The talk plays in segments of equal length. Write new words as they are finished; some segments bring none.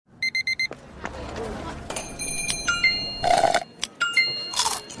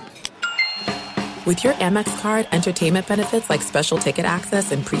With your Amex card, entertainment benefits like special ticket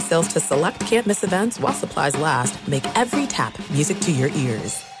access and pre-sales to select can't-miss events while supplies last make every tap music to your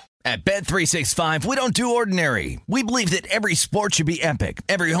ears. At Bet365, we don't do ordinary. We believe that every sport should be epic.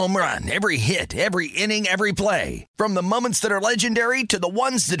 Every home run, every hit, every inning, every play. From the moments that are legendary to the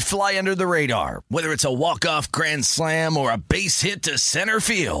ones that fly under the radar. Whether it's a walk-off grand slam or a base hit to center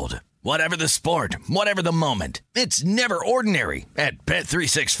field. Whatever the sport, whatever the moment. It's never ordinary at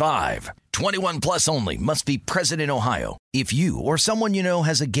Bet365. 21 plus only. Must be present in Ohio. If you or someone you know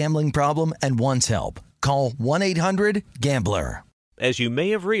has a gambling problem and wants help, call 1-800-GAMBLER. As you may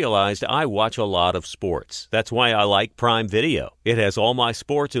have realized, I watch a lot of sports. That's why I like Prime Video. It has all my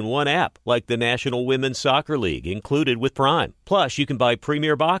sports in one app, like the National Women's Soccer League, included with Prime. Plus, you can buy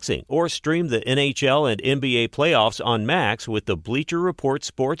Premier Boxing or stream the NHL and NBA playoffs on Max with the Bleacher Report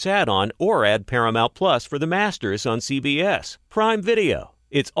Sports add-on or add Paramount Plus for the Masters on CBS. Prime Video.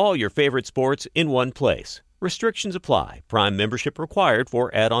 It's all your favorite sports in one place. Restrictions apply. Prime membership required for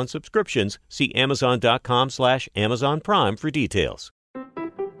add-on subscriptions. See Amazon.com/Amazon Prime for details.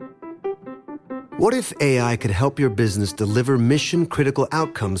 What if AI could help your business deliver mission-critical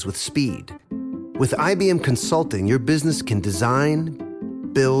outcomes with speed? With IBM Consulting, your business can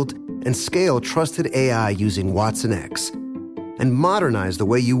design, build, and scale trusted AI using Watson X and modernize the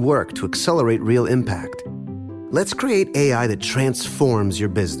way you work to accelerate real impact. Let's create AI that transforms your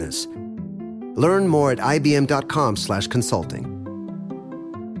business. Learn more at ibm.com/consulting.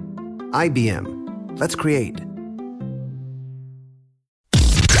 IBM. Let's create.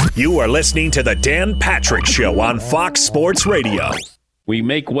 You are listening to the Dan Patrick Show on Fox Sports Radio. We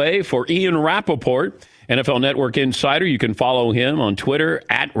make way for Ian Rappaport, NFL Network insider. You can follow him on Twitter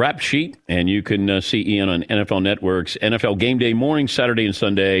at RapSheet, and you can see Ian on NFL Network's NFL Game Day morning, Saturday and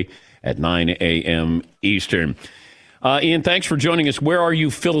Sunday at 9 a.m. Eastern. Ian, thanks for joining us. Where are you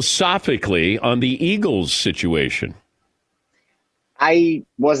philosophically on the Eagles situation? I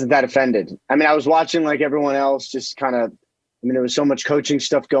wasn't that offended. I mean, I was watching like everyone else, just kind of, there was so much coaching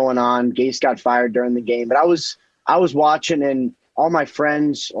stuff going on. Gase got fired during the game, but I was watching, and all my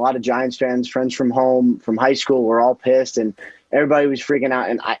friends, a lot of Giants fans, friends from home, from high school, were all pissed, and everybody was freaking out.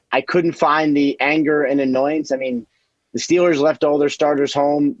 And I couldn't find the anger and annoyance. I mean, the Steelers left all their starters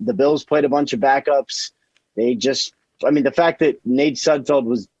home. The Bills played a bunch of backups. The fact that Nate Sudfeld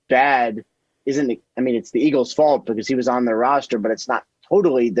was bad isn't, it's the Eagles' fault because he was on their roster, but it's not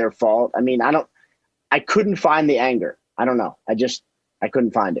totally their fault. I couldn't find the anger. I don't know. I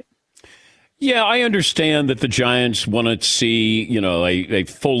couldn't find it. Yeah, I understand that the Giants want to see, a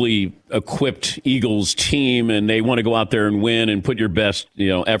fully equipped Eagles team, and they want to go out there and win and put your best,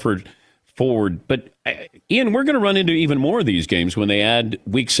 effort forward. But, Ian, we're going to run into even more of these games when they add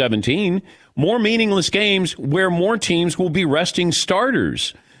Week 17, more meaningless games where more teams will be resting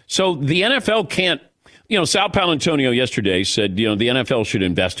starters. So the NFL can't, Sal Paolantonio yesterday said, the NFL should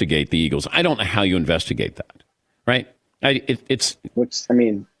investigate the Eagles. I don't know how you investigate that, right? Yeah.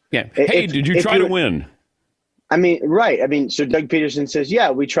 Hey, did you try to win? Right. So Doug Peterson says,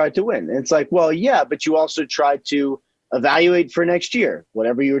 yeah, we tried to win. And it's like, well, yeah, but you also tried to evaluate for next year.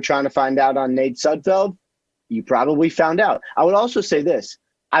 Whatever you were trying to find out on Nate Sudfeld, you probably found out. I would also say this.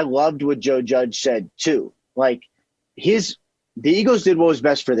 I loved what Joe Judge said, too. Like, the Eagles did what was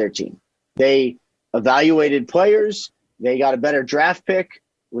best for their team. They evaluated players. They got a better draft pick,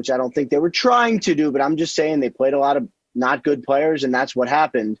 which I don't think they were trying to do, but I'm just saying they played a lot of not good players, and that's what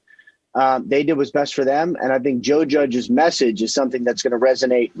happened. They did what's best for them, and I think Joe Judge's message is something that's going to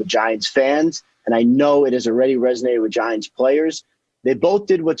resonate with Giants fans, and I know it has already resonated with Giants players. They both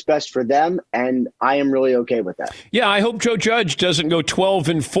did what's best for them, and I am really okay with that. Yeah, I hope Joe Judge doesn't go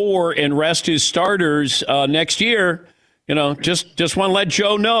 12-4 and rest his starters next year. Just want to let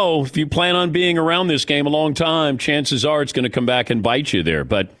Joe know, if you plan on being around this game a long time, chances are it's going to come back and bite you there.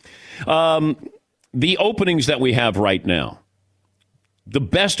 But the openings that we have right now, the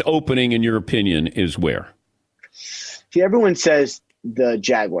best opening, in your opinion, is where? See, everyone says the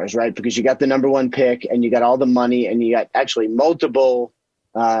Jaguars, right? Because you got the number one pick and you got all the money and you got actually multiple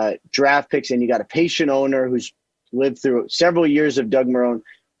draft picks and you got a patient owner who's lived through several years of Doug Marrone.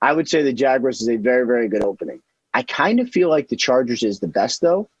 I would say the Jaguars is a very, very good opening. I kind of feel like the Chargers is the best,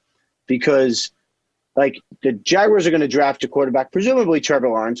 though, because the Jaguars are going to draft a quarterback, presumably Trevor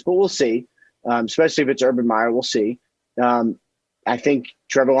Lawrence, but we'll see, especially if it's Urban Meyer. We'll see. I think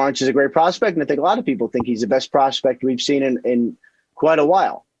Trevor Lawrence is a great prospect, and I think a lot of people think he's the best prospect we've seen in quite a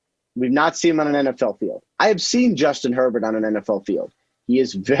while. We've not seen him on an NFL field. I have seen Justin Herbert on an NFL field. He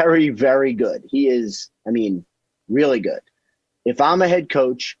is very, very good. He is, really good. If I'm a head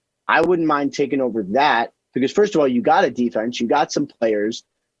coach, I wouldn't mind taking over that because, first of all, you got a defense, you got some players.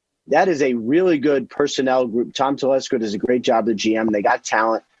 that is a really good personnel group. Tom Telesco does a great job, the GM. They got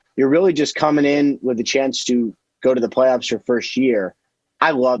talent. You're really just coming in with a chance to go to the playoffs your first year.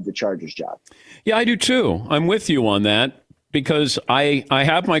 I love the Chargers job. Yeah, I do too. I'm with you on that because I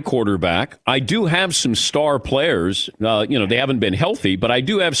have my quarterback. I do have some star players. They haven't been healthy, but I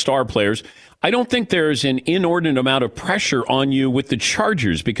do have star players. I don't think there's an inordinate amount of pressure on you with the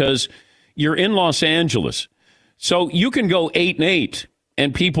Chargers because you're in Los Angeles. So you can go 8-8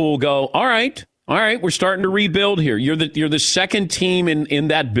 and people will go, all right, we're starting to rebuild here. You're the second team in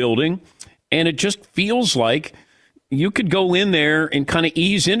that building, and it just feels like you could go in there and kind of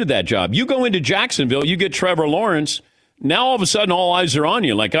ease into that job. You go into Jacksonville, you get Trevor Lawrence. Now all of a sudden, all eyes are on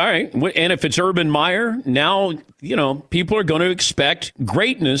you. Like, all right, and if it's Urban Meyer, now people are going to expect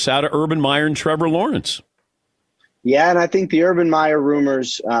greatness out of Urban Meyer and Trevor Lawrence. Yeah, and I think the Urban Meyer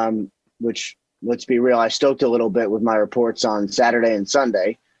rumors, which let's be real, I stoked a little bit with my reports on Saturday and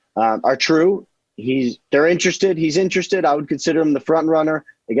Sunday, are true. They're interested. He's interested. I would consider him the front runner.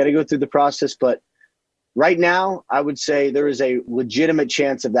 They got to go through the process, but right now, I would say there is a legitimate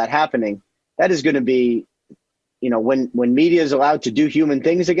chance of that happening. That is going to be, when media is allowed to do human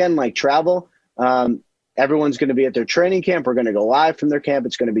things again, like travel, everyone's going to be at their training camp. We're going to go live from their camp.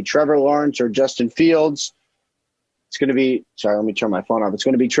 It's going to be Trevor Lawrence or Justin Fields. It's going to be, sorry, let me turn my phone off. It's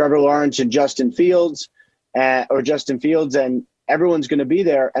going to be Trevor Lawrence and Justin Fields, and everyone's going to be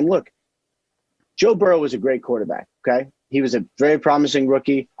there. And look, Joe Burrow was a great quarterback, okay? He was a very promising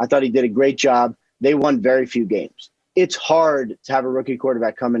rookie. I thought he did a great job. They won very few games. It's hard to have a rookie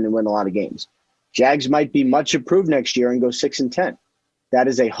quarterback come in and win a lot of games. Jags might be much improved next year and go 6-10. That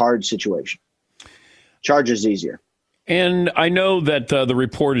is a hard situation. Chargers easier. And I know that the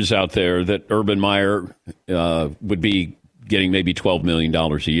report is out there that Urban Meyer would be getting maybe $12 million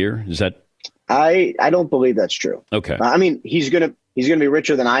a year. Is that? I don't believe that's true. Okay. I mean, he's gonna be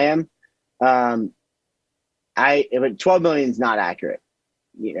richer than I am. But $12 million is not accurate.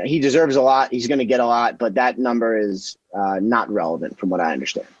 He deserves a lot. He's going to get a lot, but that number is not relevant from what I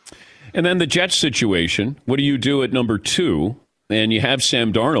understand. And then the Jets situation. What do you do at number 2? And you have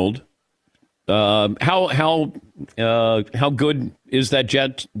Sam Darnold. How good is that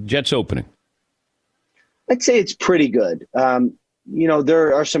Jets opening? I'd say it's pretty good.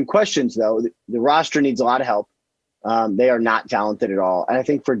 There are some questions though. The roster needs a lot of help. They are not talented at all, and I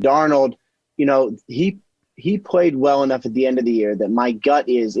think for Darnold, he played well enough at the end of the year that my gut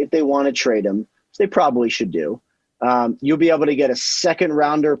is if they want to trade him, which they probably should do, you'll be able to get a second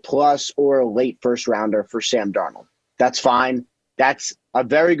rounder plus or a late first rounder for Sam Darnold. That's fine. That's a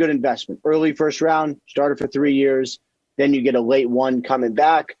very good investment. Early first round, starter for 3 years. Then you get a late one coming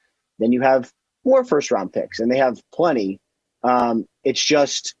back. Then you have more first round picks, and they have plenty. It's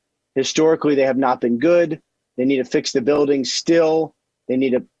just historically they have not been good. They need to fix the building still. They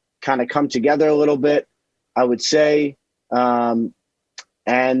need to kind of come together a little bit, I would say. And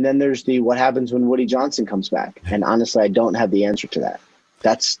then there's what happens when Woody Johnson comes back. And honestly, I don't have the answer to that.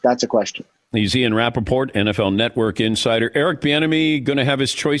 That's a question. He's Ian Rappaport, NFL Network insider. Eric Bieniemy going to have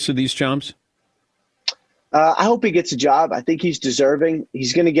his choice of these jobs? I hope he gets a job. I think he's deserving.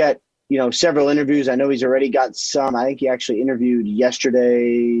 He's going to get, several interviews. I know he's already got some. I think he actually interviewed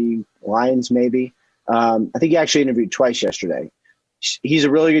yesterday, Lions maybe. I think he actually interviewed twice yesterday. He's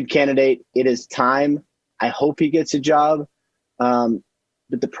a really good candidate. It is time. I hope he gets a job. But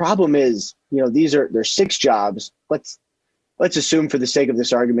the problem is, there's 6 jobs. Let's assume for the sake of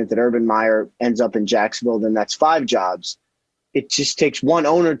this argument that Urban Meyer ends up in Jacksonville, then that's 5 jobs. It just takes one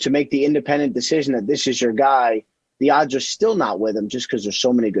owner to make the independent decision that this is your guy. The odds are still not with him just because there's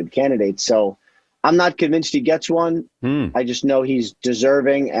so many good candidates. So I'm not convinced he gets one. I just know he's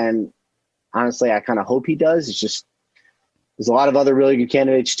deserving. And honestly, I kind of hope he does. It's just, there's a lot of other really good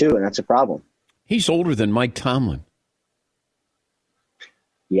candidates too, and that's a problem. He's older than Mike Tomlin.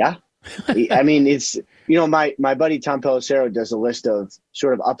 Yeah. I mean, it's, my buddy Tom Pelissero does a list of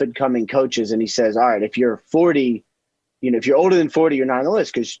sort of up and coming coaches. And he says, all right, if you're 40, if you're older than 40, you're not on the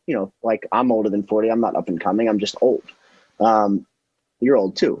list. Cause like I'm older than 40. I'm not up and coming. I'm just old. You're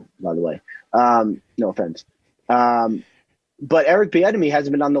old too, by the way. No offense. But Eric Bieniemy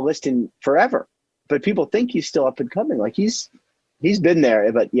hasn't been on the list in forever, but people think he's still up and coming. Like he's been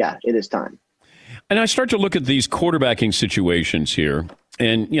there, but yeah, it is time. And I start to look at these quarterbacking situations here.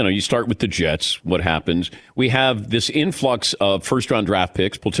 And, you start with the Jets. What happens? We have this influx of first-round draft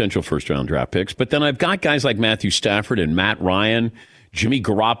picks, potential first-round draft picks. But then I've got guys like Matthew Stafford and Matt Ryan, Jimmy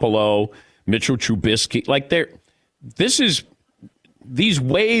Garoppolo, Mitchell Trubisky. These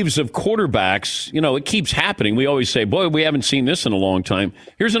waves of quarterbacks, it keeps happening. We always say, boy, we haven't seen this in a long time.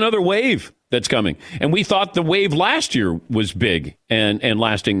 Here's another wave that's coming. And we thought the wave last year was big and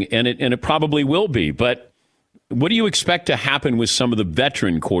lasting, and it probably will be. But what do you expect to happen with some of the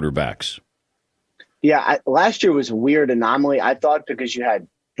veteran quarterbacks? Yeah, last year was a weird anomaly, I thought, because you had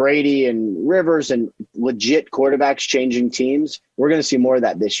Brady and Rivers and legit quarterbacks changing teams. We're going to see more of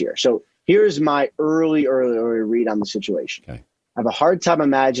that this year. So here's my early read on the situation. Okay. I have a hard time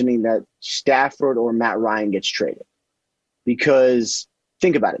imagining that Stafford or Matt Ryan gets traded, because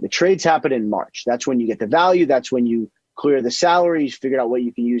think about it. The trades happen in March. That's when you get the value. That's when you clear the salaries, figure out what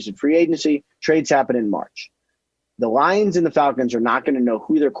you can use in free agency. Trades happen in March. The Lions and the Falcons are not going to know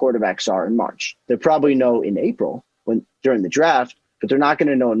who their quarterbacks are in March. They'll probably know in April during the draft, but they're not going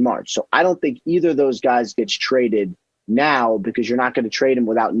to know in March. So I don't think either of those guys gets traded now, because you're not going to trade him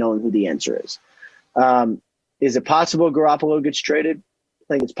without knowing who the answer is. Is it possible Garoppolo gets traded? I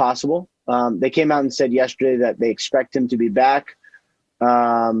think it's possible. They came out and said yesterday that they expect him to be back.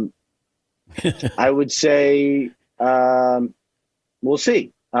 I would say we'll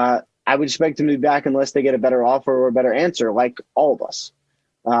see. I would expect him to be back unless they get a better offer or a better answer, like all of us.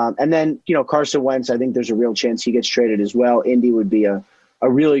 And then, Carson Wentz, I think there's a real chance he gets traded as well. Indy would be a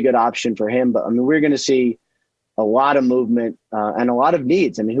really good option for him. But, we're going to see a lot of movement and a lot of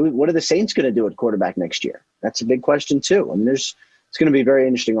needs. What are the Saints going to do at quarterback next year? That's a big question, too. It's going to be a very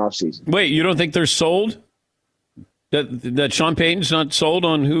interesting offseason. Wait, you don't think they're sold? That Sean Payton's not sold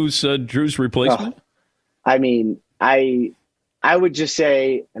on who's Drew's replacement? I would just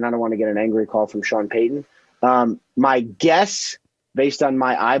say, and I don't want to get an angry call from Sean Payton, my guess, based on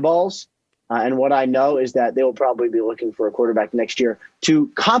my eyeballs and what I know, is that they will probably be looking for a quarterback next year to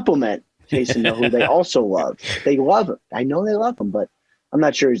complement Taysom Hill, who they also love. They love him. I know they love him, but I'm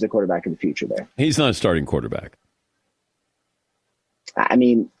not sure he's the quarterback of the future there. He's not a starting quarterback.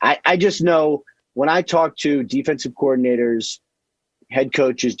 I just know when I talk to defensive coordinators, head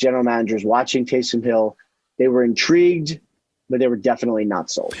coaches, general managers watching Taysom Hill, they were intrigued, but they were definitely not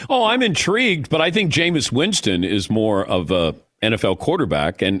sold. Oh, I'm intrigued, but I think Jameis Winston is more of a NFL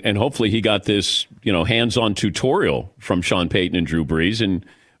quarterback, and hopefully he got this, hands-on tutorial from Sean Payton and Drew Brees, and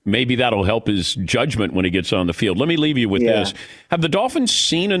maybe that'll help his judgment when he gets on the field. Let me leave you with this. Have the Dolphins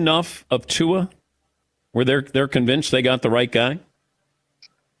seen enough of Tua where they're convinced they got the right guy?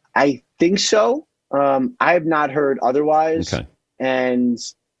 I think so. I have not heard otherwise. Okay.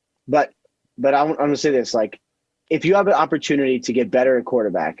 But I'm going to say this, if you have an opportunity to get better at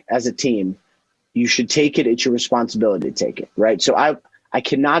quarterback as a team, you should take it. It's your responsibility to take it, right? So I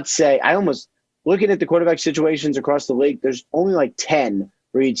cannot say, looking at the quarterback situations across the league, there's only 10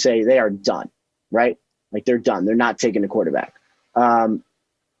 where you'd say they are done, right? They're done. They're not taking a quarterback. I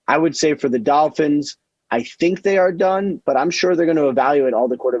would say for the Dolphins, I think they are done, but I'm sure they're going to evaluate all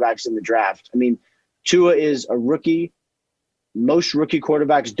the quarterbacks in the draft. Tua is a rookie. Most rookie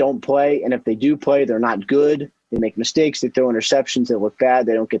quarterbacks don't play, and if they do play, they're not good. They make mistakes. They throw interceptions. They look bad.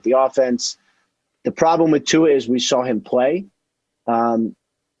 They don't get the offense. The problem with Tua is we saw him play. So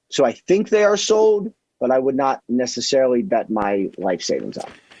I think they are sold, but I would not necessarily bet my life savings on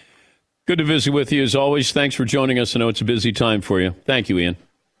it. Good to visit with you as always. Thanks for joining us. I know it's a busy time for you. Thank you, Ian.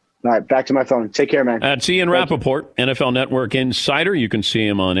 All right, back to my phone. Take care, man. That's Ian Rappaport, NFL Network insider. You can see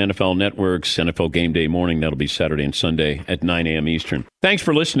him on NFL Network's NFL Game Day Morning. That'll be Saturday and Sunday at 9 a.m. Eastern. Thanks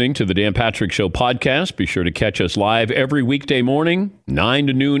for listening to the Dan Patrick Show podcast. Be sure to catch us live every weekday morning, 9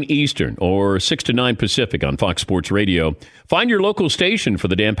 to noon Eastern or 6 to 9 Pacific on Fox Sports Radio. Find your local station for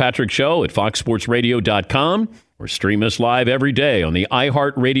the Dan Patrick Show at foxsportsradio.com or stream us live every day on the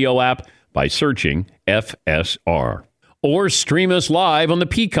iHeartRadio app by searching FSR. Or stream us live on the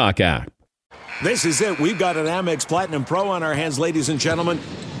Peacock app. This is it. We've got an Amex Platinum Pro on our hands, ladies and gentlemen.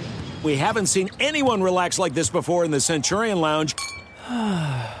 We haven't seen anyone relax like this before in the Centurion Lounge.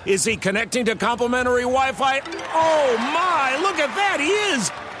 Is he connecting to complimentary Wi-Fi? Oh, my. Look at that. He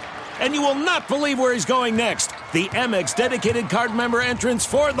is. And you will not believe where he's going next. The Amex dedicated card member entrance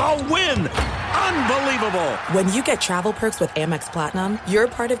for the win. Unbelievable. When you get travel perks with Amex Platinum, you're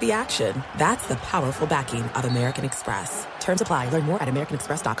part of the action. That's the powerful backing of American Express. Terms apply. Learn more at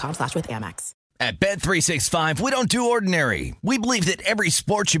americanexpress.com/withAmex. At Bet365, we don't do ordinary. We believe that every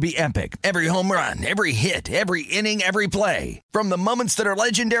sport should be epic. Every home run, every hit, every inning, every play. From the moments that are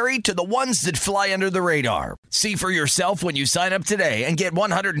legendary to the ones that fly under the radar. See for yourself when you sign up today and get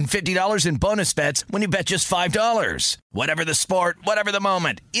 $150 in bonus bets when you bet just $5. Whatever the sport, whatever the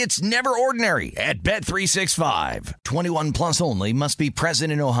moment, it's never ordinary at Bet365. 21 plus only. Must be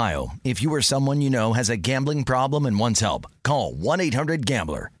present in Ohio. If you or someone you know has a gambling problem and wants help, call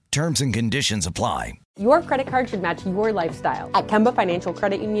 1-800-GAMBLER. Terms and conditions apply. Your credit card should match your lifestyle. At Kemba Financial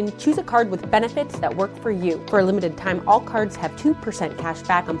Credit Union, choose a card with benefits that work for you. For a limited time, all cards have 2% cash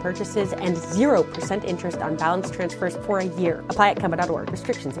back on purchases and 0% interest on balance transfers for a year. Apply at Kemba.org.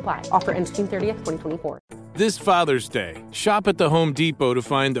 Restrictions apply. Offer ends June 30th, 2024. This Father's Day, shop at the Home Depot to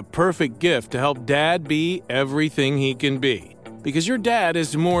find the perfect gift to help Dad be everything he can be. Because your dad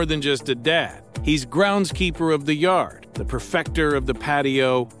is more than just a dad. He's groundskeeper of the yard, the perfecter of the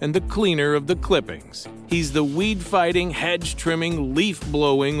patio, and the cleaner of the clippings. He's the weed-fighting, hedge-trimming,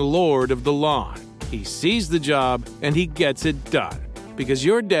 leaf-blowing lord of the lawn. He sees the job, and he gets it done. Because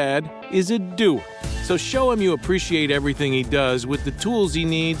your dad is a doer. So show him you appreciate everything he does with the tools he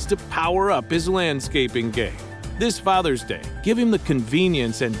needs to power up his landscaping game. This Father's Day, give him the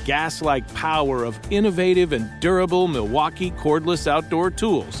convenience and gas-like power of innovative and durable Milwaukee cordless outdoor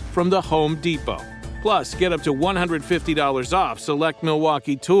tools from the Home Depot. Plus, get up to $150 off select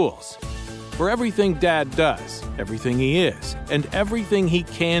Milwaukee tools. For everything Dad does, everything he is, and everything he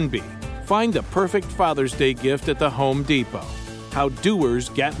can be, find the perfect Father's Day gift at the Home Depot. How doers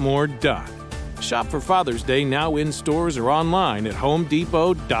get more done. Shop for Father's Day now in stores or online at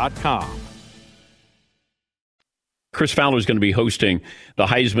homedepot.com. Chris Fowler is going to be hosting the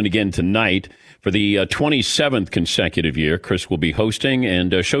Heisman again tonight for the 27th consecutive year. Chris will be hosting,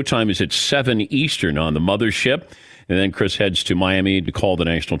 and showtime is at 7 Eastern on the Mothership. And then Chris heads to Miami to call the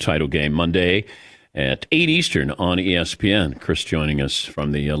national title game Monday at 8 Eastern on ESPN. Chris joining us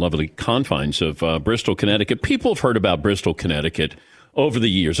from the lovely confines of Bristol, Connecticut. People have heard about Bristol, Connecticut over the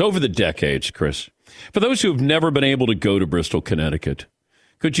years, over the decades, Chris. For those who have never been able to go to Bristol, Connecticut,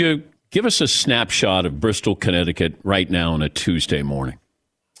 could you give us a snapshot of Bristol, Connecticut right now on a Tuesday morning?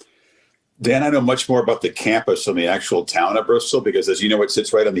 Dan, I know much more about the campus than the actual town of Bristol because, as you know, it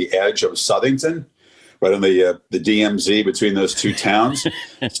sits right on the edge of Southington, right on the DMZ between those two towns.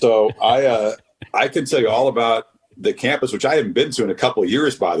 So I can tell you all about the campus, which I haven't been to in a couple of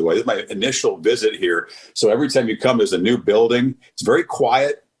years, by the way. This is my initial visit here. So every time you come, there's a new building. It's very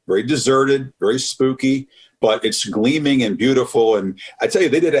quiet, very deserted, very spooky, but it's gleaming and beautiful. And I tell you,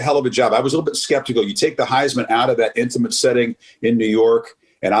 they did a hell of a job. I was a little bit skeptical. You take the Heisman out of that intimate setting in New York,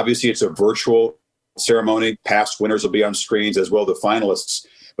 and obviously it's a virtual ceremony. Past winners will be on screens as well, the finalists.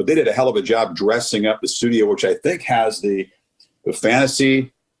 But they did a hell of a job dressing up the studio, which I think has the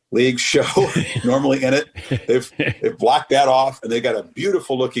fantasy league show normally in it. They've blocked that off, and they got a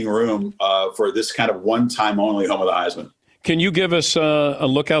beautiful looking room for this kind of one-time only home of the Heisman. Can you give us a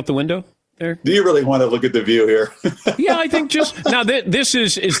look out the window there? Do you really want to look at the view here? Yeah, I think just now. This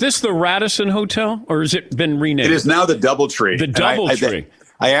is this the Radisson Hotel, or has it been renamed? It is now the DoubleTree. The DoubleTree.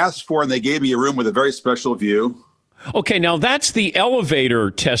 I asked for, and they gave me a room with a very special view. Okay, now that's the elevator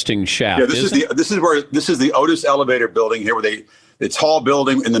testing shaft. Yeah, this is the Otis Elevator building here, where the tall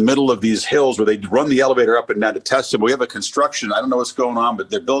building in the middle of these hills where they run the elevator up and down to test them. We have a construction. I don't know what's going on, but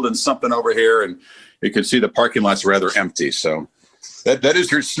they're building something over here, and you can see the parking lot's rather empty. So that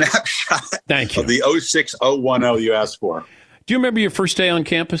is your snapshot. Thank you. Of the 06010 you asked for. Do you remember your first day on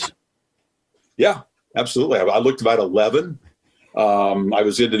campus? Yeah, absolutely. I looked about 11. I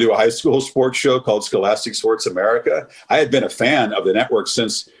was in to do a high school sports show called Scholastic Sports America. I had been a fan of the network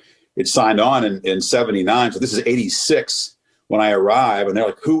since it signed on in 79. So this is 86 when I arrive, and they're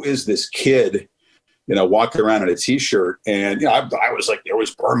like, who is this kid, walking around in a T-shirt? And, I was like, there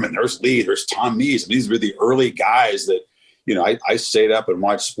was Berman, there's Lee, there's Tom Mees. And these were the early guys that, I stayed up and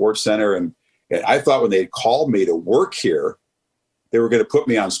watched SportsCenter. And I thought when they called me to work here, they were going to put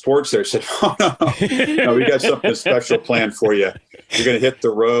me on sports there. I said, oh, no, we got something special planned for you. You're going to hit the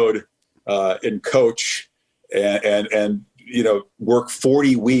road and coach and work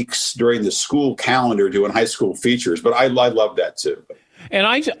 40 weeks during the school calendar doing high school features. But I love that, too. And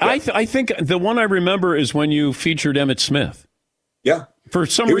I think the one I remember is when you featured Emmitt Smith. Yeah. For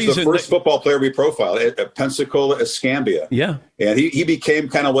some reason. He was the first football player we profiled at Pensacola Escambia. Yeah. And he became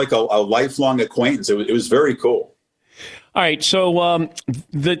kind of like a lifelong acquaintance. It was very cool. All right, so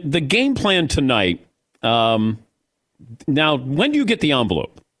the game plan tonight. Now, when do you get the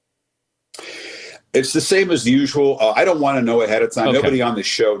envelope? It's the same as usual. I don't want to know ahead of time. Okay. Nobody on the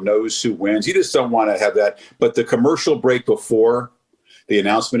show knows who wins. You just don't want to have that. But the commercial break before the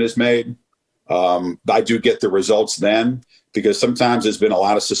announcement is made, I do get the results then, because sometimes there's been a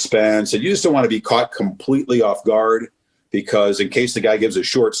lot of suspense, and you just don't want to be caught completely off guard, because in case the guy gives a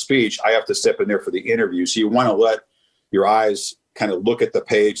short speech, I have to step in there for the interview. So you want to let your eyes kind of look at the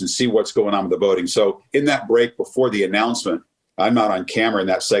page and see what's going on with the voting. So in that break before the announcement, I'm not on camera in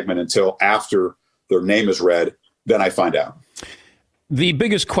that segment until after their name is read. Then I find out. The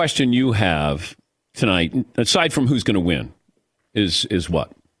biggest question you have tonight, aside from who's going to win, is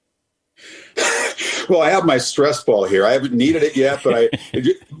what? Well, I have my stress ball here. I haven't needed it yet, but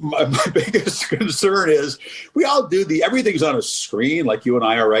my biggest concern is we all do everything's on a screen like you and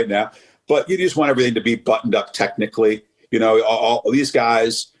I are right now, but you just want everything to be buttoned up technically. All these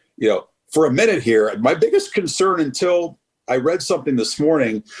guys, for a minute here, my biggest concern until I read something this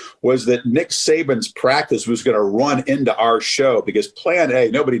morning was that Nick Saban's practice was going to run into our show because plan A,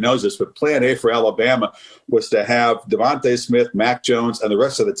 nobody knows this, but plan A for Alabama was to have Devontae Smith, Mac Jones, and the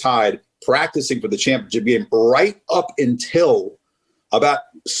rest of the Tide practicing for the championship game right up until about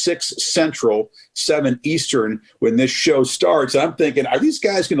 6 Central, 7 Eastern when this show starts. And I'm thinking, are these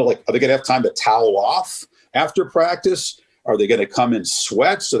guys going to are they going to have time to towel off after practice? Are they going to come in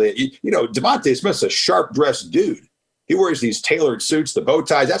sweats? So Devontae Smith's a sharp dressed dude. He wears these tailored suits, the bow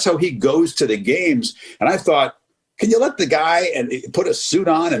ties. That's how he goes to the games. And I thought, can you let the guy and put a suit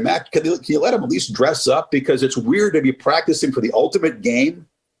on and Mac, can you let him at least dress up? Because it's weird to be practicing for the ultimate game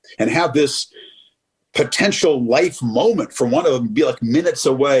and have this potential life moment from one of them be minutes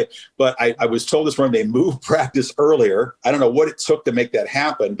away. But I was told this morning they moved practice earlier. I don't know what it took to make that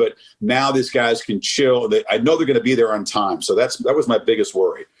happen, but now these guys can chill. I know they're going to be there on time. So that was my biggest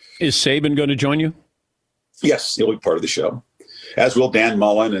worry. Is Saban going to join you? Yes, he'll be part of the show, as will Dan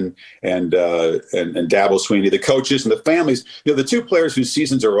Mullen and Dabo Swinney, the coaches and the families. The two players whose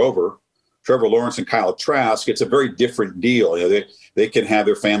seasons are over, Trevor Lawrence and Kyle Trask, it's a very different deal. They can have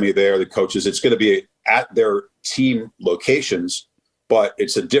their family there, the coaches. It's going to be at their team locations, but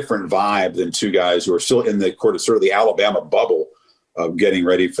it's a different vibe than two guys who are still in the sort of the Alabama bubble of getting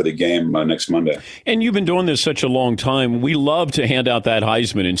ready for the game next Monday. And you've been doing this such a long time. We love to hand out that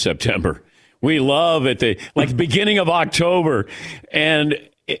Heisman in September. We love at the beginning of October. And,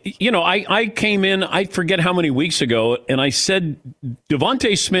 I came in, I forget how many weeks ago, and I said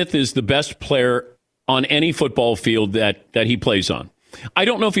Devontae Smith is the best player on any football field that he plays on. I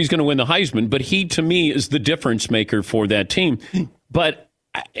don't know if he's going to win the Heisman, but he, to me, is the difference maker for that team. But,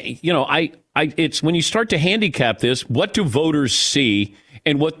 it's when you start to handicap this, what do voters see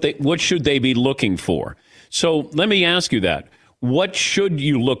and what should they be looking for? So let me ask you that. What should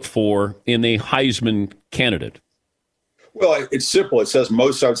you look for in a Heisman candidate? Well, it's simple. It says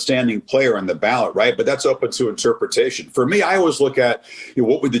most outstanding player on the ballot, right? But that's open to interpretation. For me, I always look at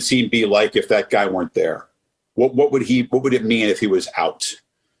what would the team be like if that guy weren't there? What would it mean if he was out?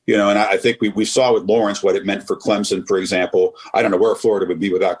 And I think we saw with Lawrence what it meant for Clemson, for example. I don't know where Florida would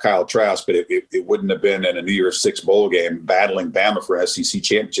be without Kyle Trask, but it wouldn't have been in a New Year's Six bowl game battling Bama for SEC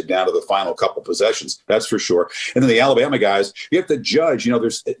championship down to the final couple possessions. That's for sure. And then the Alabama guys, you have to judge.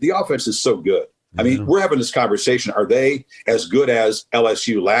 The offense is so good. I mean, we're having this conversation. Are they as good as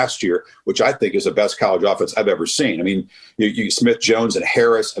LSU last year, which I think is the best college offense I've ever seen? I mean, you Smith, Jones, and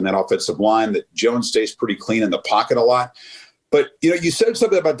Harris, and that offensive line that Jones stays pretty clean in the pocket a lot. But, you said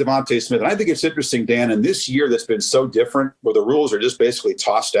something about Devontae Smith, and I think it's interesting, Dan, in this year that's been so different where the rules are just basically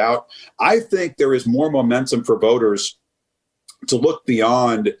tossed out. I think there is more momentum for voters to look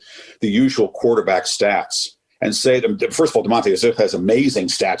beyond the usual quarterback stats and say, first of all, Devontae Smith has amazing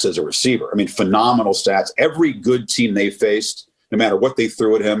stats as a receiver. I mean, phenomenal stats. Every good team they faced, no matter what they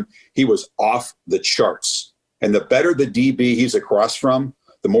threw at him, he was off the charts. And the better the DB he's across from,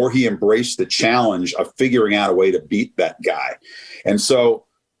 the more he embraced the challenge of figuring out a way to beat that guy. And so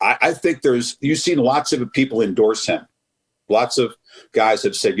I think you've seen lots of people endorse him. Lots of guys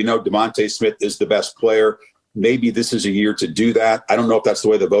have said, Devontae Smith is the best player. Maybe this is a year to do that. I don't know if that's the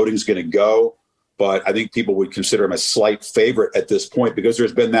way the voting is going to go, but I think people would consider him a slight favorite at this point because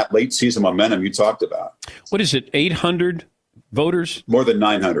there's been that late season momentum you talked about. What is it, 800 voters? More than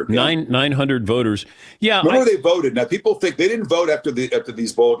 900. 900 voters. Yeah. Remember they voted. Now, people think they didn't vote after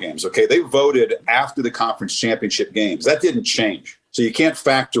these bowl games, okay? They voted after the conference championship games. That didn't change. So you can't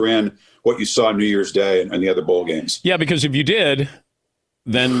factor in what you saw New Year's Day and the other bowl games. Yeah, because if you did,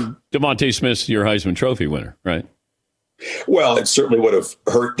 then Devontae Smith's your Heisman Trophy winner, right? Well, it certainly would have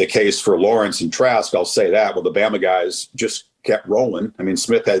hurt the case for Lawrence and Trask, I'll say that. Well, the Bama guys just kept rolling. I mean,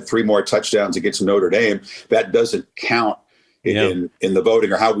 Smith had 3 more touchdowns against Notre Dame. That doesn't count in the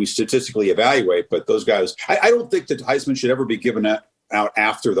voting or how we statistically evaluate. But those guys, I don't think that Heisman should ever be given out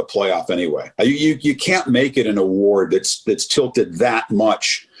after the playoff anyway. You can't make it an award that's tilted that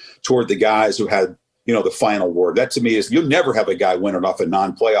much toward the guys who had, the final word. That to me is you'll never have a guy winning off a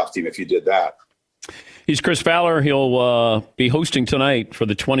non-playoff team if you did that. He's Chris Fowler. He'll be hosting tonight for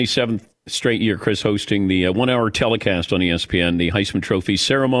the 27th straight year. Chris hosting the 1-hour telecast on ESPN, the Heisman Trophy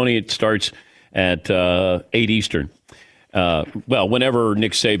ceremony. It starts at 8 Eastern. Whenever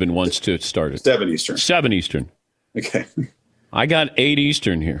Nick Saban wants to start it. 7 Eastern. 7 Eastern. Okay. I got 8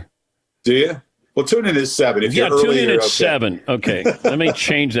 Eastern here. Do you? Well, tune in at 7. If you're tune early, in you're at okay. 7. Okay, let me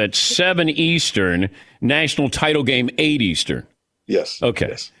change that. 7 Eastern, national title game, 8 Eastern. Yes. Okay.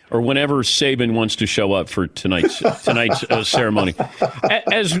 Yes. Or whenever Saban wants to show up for tonight's ceremony.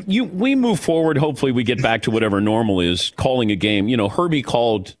 As we move forward, hopefully we get back to whatever normal is, calling a game. Herbie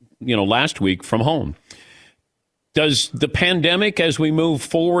called, last week from home. Does the pandemic, as we move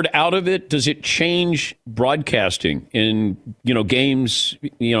forward out of it, does it change broadcasting in, games,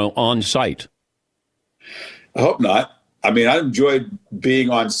 on site? I hope not. I mean, I enjoyed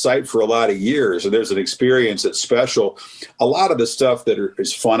being on site for a lot of years, and there's an experience that's special. A lot of the stuff that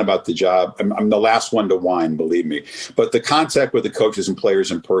is fun about the job, I'm the last one to whine, believe me, but the contact with the coaches and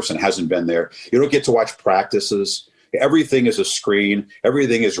players in person hasn't been there. You don't get to watch practices. Everything is a screen.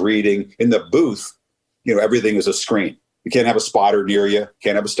 Everything is reading. In the booth, everything is a screen. You can't have a spotter near you.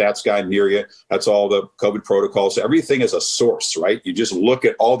 Can't have a stats guy near you. That's all the COVID protocols. Everything is a source, right? You just look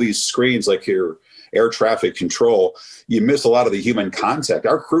at all these screens like your air traffic control. You miss a lot of the human contact.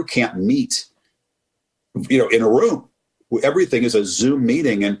 Our crew can't meet, in a room. Everything is a Zoom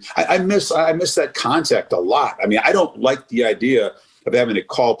meeting. And I miss that contact a lot. I mean, I don't like the idea of having to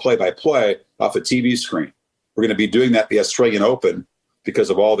call play-by-play off a TV screen. We're going to be doing that at the Australian Open because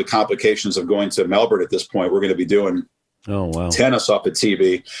of all the complications of going to Melbourne at this point. We're going to be doing tennis off of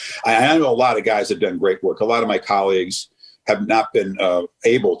TV. I know a lot of guys have done great work. A lot of my colleagues have not been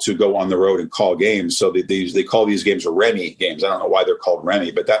able to go on the road and call games. So they call these games Remy games. I don't know why they're called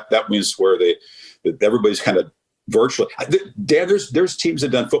Remy, but that means where everybody's kind of virtually. Dan, there's teams that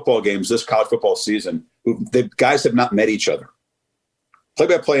have done football games this college football season who the guys have not met each other.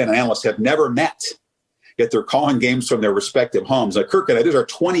 Play-by-play and analysts have never met, yet they're calling games from their respective homes. Like Kirk and I, this is our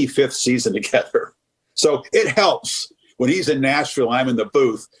 25th season together. So it helps when he's in Nashville, I'm in the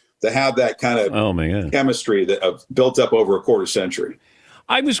booth, to have that kind of chemistry that built up over a quarter century.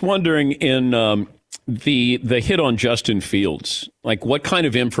 I was wondering in the hit on Justin Fields, like what kind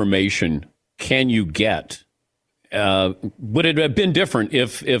of information can you get? Would it have been different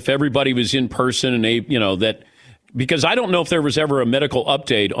if everybody was in person and that? Because I don't know if there was ever a medical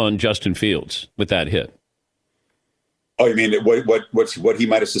update on Justin Fields with that hit. Oh, you mean what he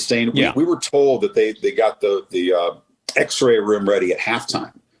might have sustained? Yeah. We were told that they got the X-ray room ready at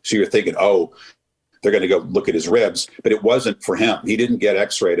halftime. So you're thinking, they're going to go look at his ribs, but it wasn't for him. He didn't get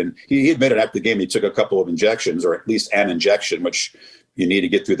X-rayed, and he admitted after the game he took a couple of injections, or at least an injection, which you need to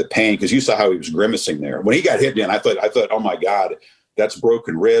get through the pain, because you saw how he was grimacing there when he got hit. I thought, oh my God, that's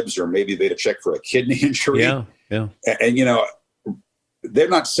broken ribs, or maybe they'd have checked for a kidney injury. Yeah. And they're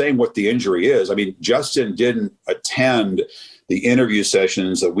not saying what the injury is. I mean, Justin didn't attend the interview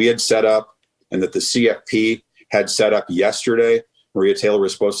sessions that we had set up and that the CFP had set up yesterday. Maria Taylor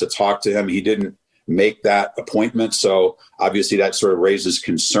was supposed to talk to him. He didn't make that appointment. So obviously that sort of raises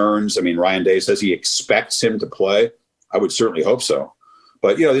concerns. I mean, Ryan Day says he expects him to play. I would certainly hope so.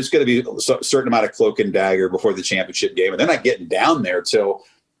 But, there's going to be a certain amount of cloak and dagger before the championship game. And they're not getting down there till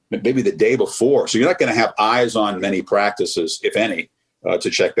maybe the day before. So you're not going to have eyes on many practices, if any, to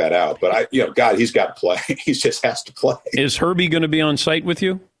check that out. But, God, he's got to play. He just has to play. Is Herbie going to be on site with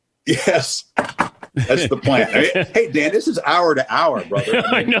you? Yes. That's the plan. Hey, Dan, this is hour to hour, brother.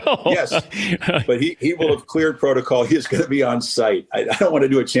 I know. Yes, but he will have cleared protocol. He is going to be on site. I don't want to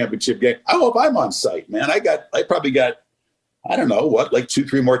do a championship game. I hope I'm on site, man. I probably got, I don't know what, like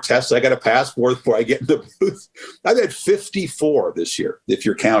 2-3 more tests I got to pass before I get in the booth. I've had 54 this year, if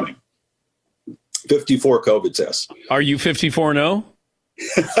you're counting. 54 COVID tests. Are you 54-0?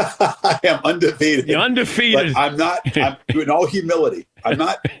 I am undefeated. You're undefeated. But I'm doing all humility. I'm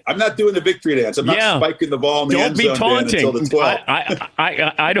not doing the victory dance. I'm not spiking the ball in the end zone. Don't be taunting. Until the 12th.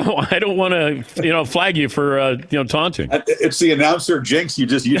 I don't want to flag you for taunting. It's the announcer jinx. You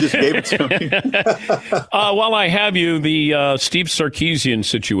just gave it to me. While I have you, the Steve Sarkisian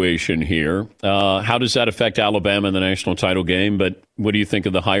situation here. How does that affect Alabama in the national title game? But what do you think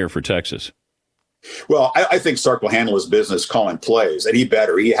of the hire for Texas? Well, I think Sark will handle his business calling plays, and he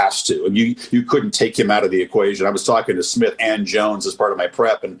has to. And you couldn't take him out of the equation. I was talking to Smith and Jones as part of my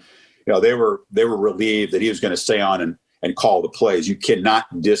prep, and they were relieved that he was going to stay on and call the plays. You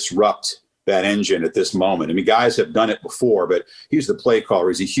cannot disrupt that engine at this moment. I mean, guys have done it before, but he's the play caller.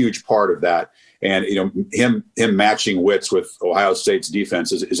 He's a huge part of that. And, him matching wits with Ohio State's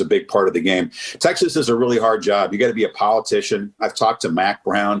defense is a big part of the game. Texas is a really hard job. You got to be a politician. I've talked to Mac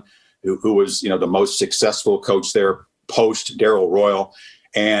Brown, who was, the most successful coach there post Darryl Royal.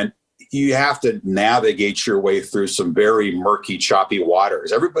 And you have to navigate your way through some very murky, choppy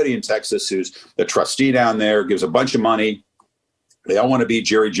waters. Everybody in Texas who's the trustee down there gives a bunch of money. They all want to be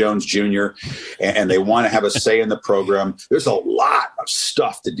Jerry Jones Jr., and they want to have a say in the program. There's a lot of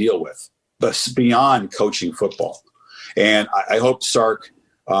stuff to deal with. beyond coaching football. And I hope Sark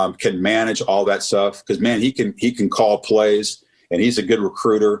can manage all that stuff because, man, he can call plays, and he's a good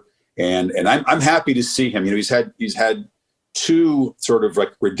recruiter. And I'm happy to see him. You know, he's had two sort of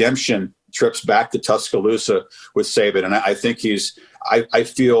like redemption trips back to Tuscaloosa with Saban, and I think I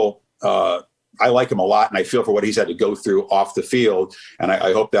feel I like him a lot, and I feel for what he's had to go through off the field. And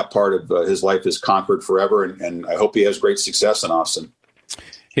I hope that part of his life is conquered forever, and I hope he has great success in Austin.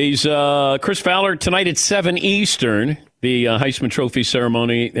 He's Chris Fowler tonight at 7 Eastern, the Heisman Trophy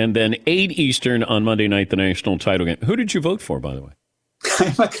ceremony, and then 8 Eastern on Monday night, the national title game. Who did you vote for, by the way?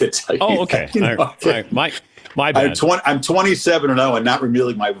 I'm not going to tell you. Oh, okay. All right. My bad. I'm 27-0 and not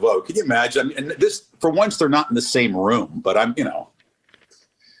revealing my vote. Can you imagine? I mean, and this, for once, they're not in the same room, but I'm, you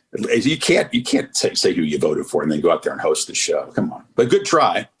can't say who you voted for and then go out there and host the show. Come on. But good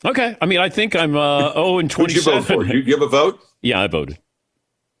try. Okay. I mean, I think I'm 0-27. Who did you vote for? You have a vote? Yeah, I voted.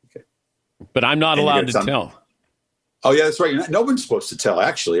 Okay. But I'm not allowed to tell. Oh, yeah, that's right. No one's supposed to tell,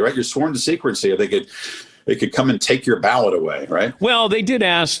 actually, right? You're sworn to secrecy. They could come and take your ballot away, right? Well, they did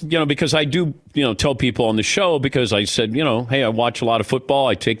ask, because I do, tell people on the show, because I said, hey, I watch a lot of football.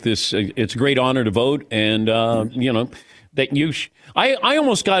 I take this, it's a great honor to vote. And, that I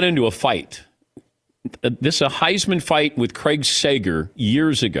almost got into a fight. A Heisman fight with Craig Sager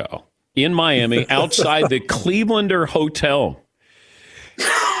years ago in Miami outside the Clevelander Hotel.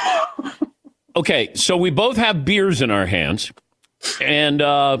 Okay, so we both have beers in our hands. And,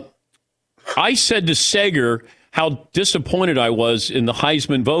 I said to Sager how disappointed I was in the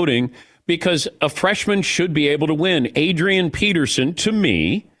Heisman voting because a freshman should be able to win. Adrian Peterson, to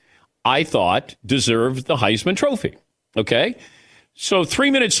me, I thought deserved the Heisman Trophy. Okay, so 3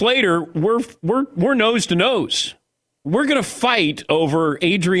 minutes later, we're nose to nose. We're going to fight over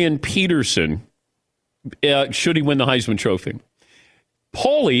Adrian Peterson. Should he win the Heisman Trophy?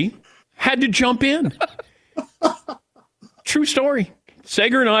 Paulie had to jump in. True story.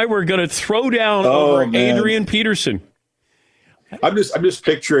 Sager and I were going to throw down over Adrian Peterson. I'm just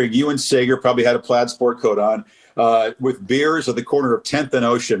picturing you and Sager probably had a plaid sport coat on with beers at the corner of 10th and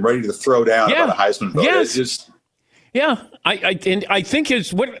Ocean, ready to throw down about a Heisman vote. Yes. I think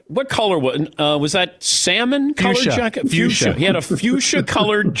his what color was that? Salmon colored jacket? Fuchsia. He had a fuchsia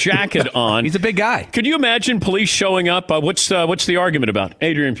colored jacket on. He's a big guy. Could you imagine police showing up? What's the argument about?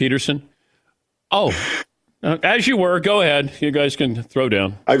 Adrian Peterson. Oh. As you were, go ahead. You guys can throw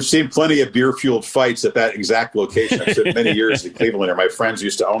down. I've seen plenty of beer-fueled fights at that exact location. I spent many years in Cleveland. My friends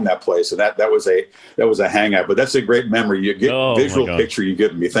used to own that place, and that was a hangout. But that's a great memory. You get visual picture you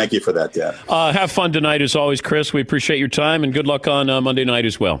give me. Thank you for that, Dan. Have fun tonight, as always, Chris. We appreciate your time, and good luck on Monday night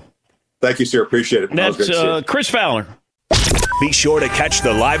as well. Thank you, sir. Appreciate it. That's Chris Fowler. Be sure to catch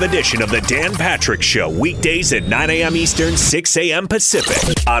the live edition of the Dan Patrick Show weekdays at 9 a.m. Eastern, 6 a.m.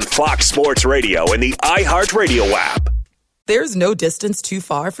 Pacific on Fox Sports Radio and the iHeartRadio app. There's no distance too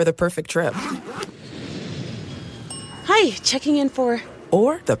far for the perfect trip. Hi, checking in for...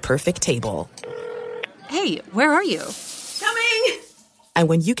 Or the perfect table. Hey, where are you? Coming! And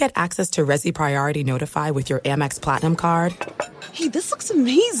when you get access to Resi Priority Notify with your Amex Platinum card... Hey, this looks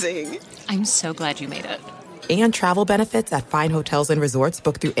amazing. I'm so glad you made it. And travel benefits at fine hotels and resorts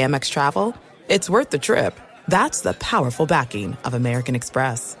booked through Amex Travel, it's worth the trip. That's the powerful backing of American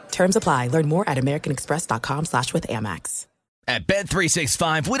Express. Terms apply. Learn more at americanexpress.com/withAmex. At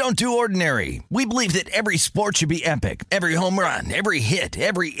Bet365, we don't do ordinary. We believe that every sport should be epic. Every home run, every hit,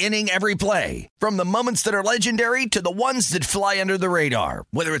 every inning, every play. From the moments that are legendary to the ones that fly under the radar.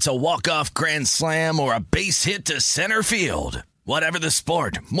 Whether it's a walk-off grand slam or a base hit to center field. Whatever the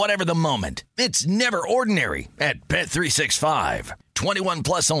sport, whatever the moment, it's never ordinary at Bet365. 21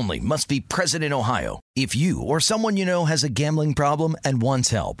 plus only. Must be present in Ohio. If you or someone you know has a gambling problem and wants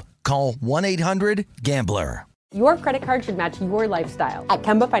help, call 1-800-GAMBLER. Your credit card should match your lifestyle. At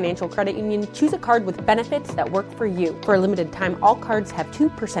Kemba Financial Credit Union, choose a card with benefits that work for you. For a limited time, all cards have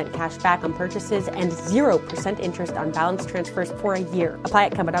 2% cash back on purchases and 0% interest on balance transfers for a year. Apply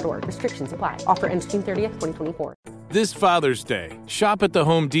at Kemba.org. Restrictions apply. Offer ends June 30th, 2024. This Father's Day, shop at the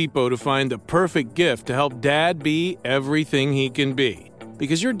Home Depot to find the perfect gift to help Dad be everything he can be.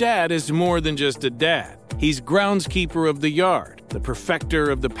 Because your dad is more than just a dad. He's groundskeeper of the yard, the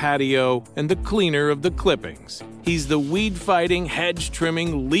perfecter of the patio, and the cleaner of the clippings. He's the weed-fighting,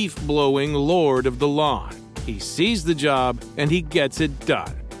 hedge-trimming, leaf-blowing lord of the lawn. He sees the job, and he gets it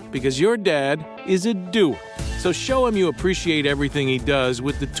done. Because your dad is a doer. So show him you appreciate everything he does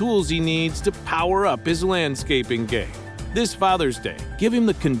with the tools he needs to power up his landscaping game. This Father's Day, give him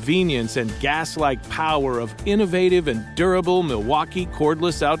the convenience and gas-like power of innovative and durable Milwaukee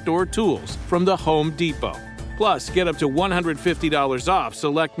cordless outdoor tools from the Home Depot. Plus, get up to $150 off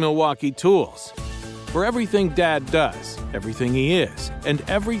select Milwaukee tools. For everything Dad does, everything he is, and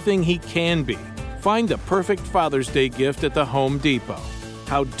everything he can be, find the perfect Father's Day gift at the Home Depot.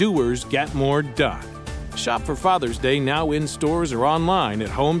 How doers get more done. Shop for Father's Day now in stores or online at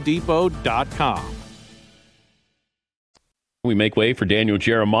homedepot.com. We make way for Daniel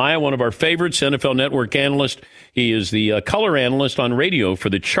Jeremiah, one of our favorites, NFL Network analyst. He is the color analyst on radio for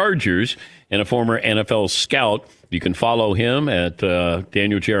the Chargers and a former NFL scout. You can follow him at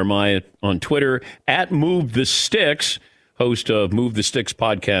Daniel Jeremiah on Twitter, at Move the Sticks, host of Move the Sticks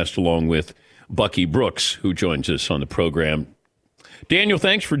podcast, along with Bucky Brooks, who joins us on the program. Daniel,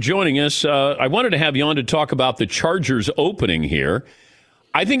 thanks for joining us. I wanted to have you on to talk about the Chargers opening here.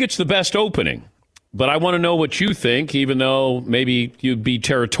 I think it's the best opening. But I want to know what you think, even though maybe you'd be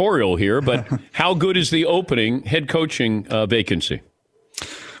territorial here. But how good is the opening head coaching vacancy?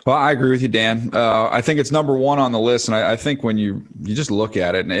 Well, I agree with you, Dan. I think it's number one on the list. And I think when you just look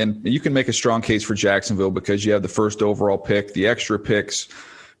at it, and you can make a strong case for Jacksonville because you have the first overall pick, the extra picks,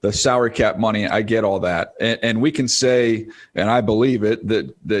 the salary cap money. I get all that. And we can say, and I believe it,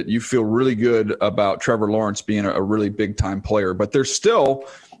 that you feel really good about Trevor Lawrence being a really big time player. But there's still...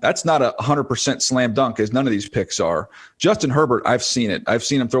 That's not a 100% slam dunk, as none of these picks are. Justin Herbert, I've seen it. I've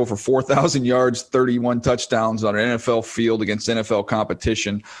seen him throw for 4,000 yards, 31 touchdowns on an NFL field against NFL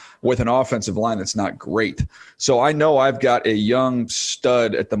competition with an offensive line that's not great. So I know I've got a young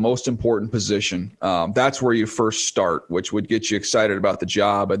stud at the most important position. That's where you first start, which would get you excited about the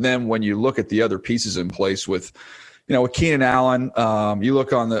job. And then when you look at the other pieces in place with Keenan Allen, you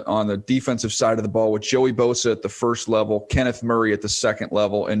look on the defensive side of the ball with Joey Bosa at the first level, Kenneth Murray at the second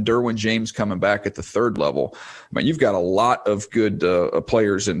level, and Derwin James coming back at the third level. I mean, you've got a lot of good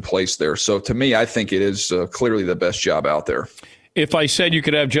players in place there. So to me, I think it is clearly the best job out there. If I said you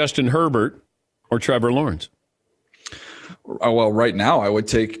could have Justin Herbert or Trevor Lawrence? Well, right now I would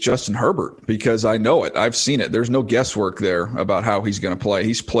take Justin Herbert because I know it. I've seen it. There's no guesswork there about how he's going to play.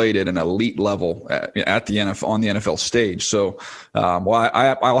 He's played at an elite level at the NFL, on the NFL stage. So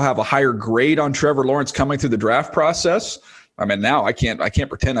I'll have a higher grade on Trevor Lawrence coming through the draft process. I mean, now I can't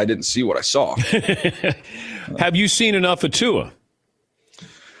pretend I didn't see what I saw. Have you seen enough of Tua?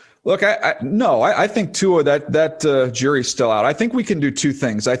 Look, I think Tua, that jury's still out. I think we can do two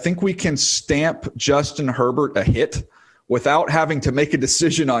things. I think we can stamp Justin Herbert a hit without having to make a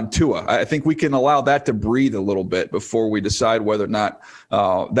decision on Tua. I think we can allow that to breathe a little bit before we decide whether or not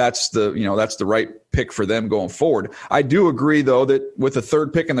that's the right pick for them going forward. I do agree, though, that with the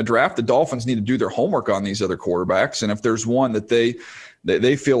third pick in the draft, the Dolphins need to do their homework on these other quarterbacks. And if there's one that they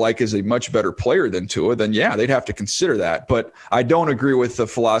feel like is a much better player than Tua, then yeah, they'd have to consider that. But I don't agree with the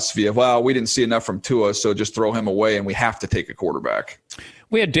philosophy of, well, we didn't see enough from Tua, so just throw him away and we have to take a quarterback.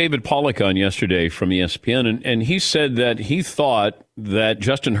 We had David Pollack on yesterday from ESPN, and he said that he thought that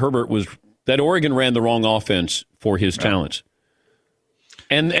Justin Herbert that Oregon ran the wrong offense for his talents.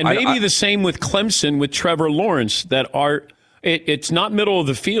 And maybe the same with Clemson with Trevor Lawrence, it's not middle of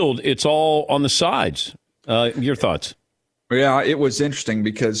the field, it's all on the sides. Your thoughts? Yeah, it was interesting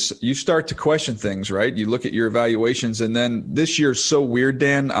because you start to question things, right? You look at your evaluations, and then this year's so weird,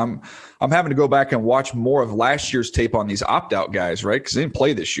 Dan. I'm having to go back and watch more of last year's tape on these opt-out guys, right? Because they didn't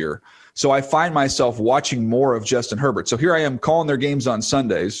play this year. So I find myself watching more of Justin Herbert. So here I am calling their games on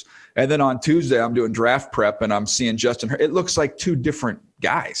Sundays, and then on Tuesday I'm doing draft prep, and I'm seeing Justin Herbert. It looks like two different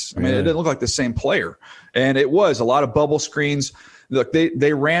guys. I mean, It didn't look like the same player. And it was a lot of bubble screens. Look,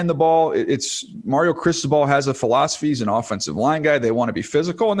 they ran the ball. It's Mario Cristobal has a philosophy. He's an offensive line guy. They want to be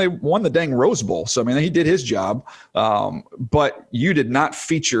physical, and they won the dang Rose Bowl. So, I mean, he did his job. But you did not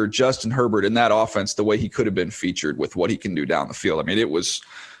feature Justin Herbert in that offense the way he could have been featured with what he can do down the field. I mean, it was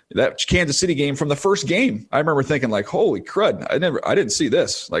that Kansas City game from the first game. I remember thinking, like, holy crud, I didn't see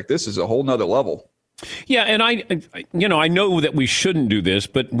this. Like, this is a whole nother level. Yeah, and I know that we shouldn't do this,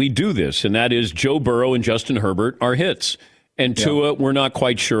 but we do this, and that is Joe Burrow and Justin Herbert are hits. And Tua, we're not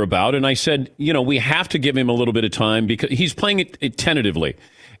quite sure about. And I said, we have to give him a little bit of time because he's playing it tentatively.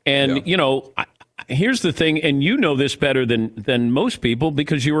 And, here's the thing, and you know this better than most people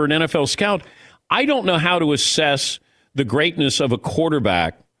because you were an NFL scout. I don't know how to assess the greatness of a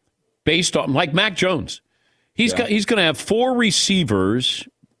quarterback based on, like Mac Jones. He's going to have four receivers,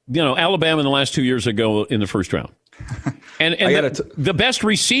 Alabama in the last 2 years ago in the first round. And the best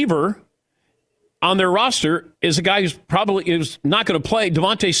receiver on their roster is a guy who's probably is not going to play.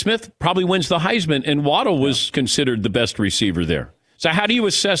 Devontae Smith probably wins the Heisman, and Waddle was considered the best receiver there. So how do you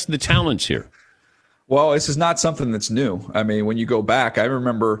assess the talents here? Well, this is not something that's new. I mean, when you go back, I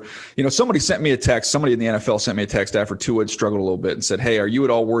remember, somebody sent me a text. Somebody in the NFL sent me a text after Tua had struggled a little bit and said, hey, are you at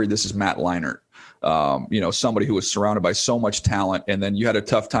all worried this is Matt Leinart? somebody who was surrounded by so much talent, and then you had a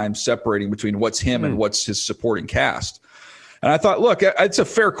tough time separating between what's him and what's his supporting cast. And I thought, look, it's a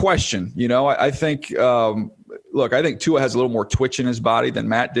fair question. I think Tua has a little more twitch in his body than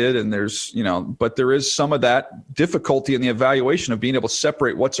Matt did. And but there is some of that difficulty in the evaluation of being able to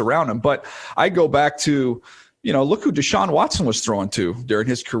separate what's around him. But I go back to, look who Deshaun Watson was throwing to during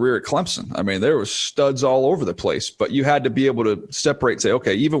his career at Clemson. I mean, there was studs all over the place, but you had to be able to separate and say,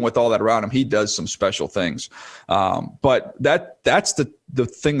 okay, even with all that around him, he does some special things. But that's the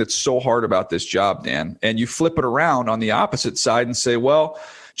thing that's so hard about this job, Dan. And you flip it around on the opposite side and say, well,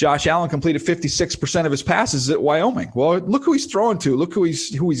 Josh Allen completed 56% of his passes at Wyoming. Well, look who he's throwing to. Look who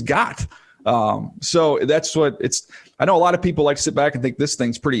he's got. So that's what it's. I know a lot of people like to sit back and think this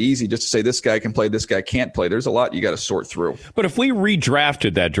thing's pretty easy just to say this guy can play, this guy can't play. There's a lot you got to sort through. But if we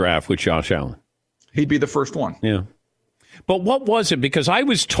redrafted that draft with Josh Allen, he'd be the first one. Yeah. But what was it? Because I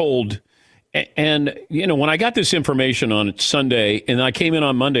was told, and when I got this information on Sunday, and I came in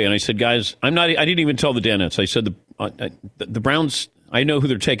on Monday, and I said, guys, I didn't even tell the Danettes. I said the Browns, I know who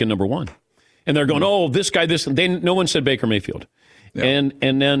they're taking number one, and they're going, oh, this guy, this. No one said Baker Mayfield. Yeah.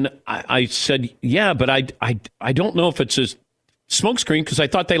 And then I said, yeah, but I don't know if it's a smokescreen because I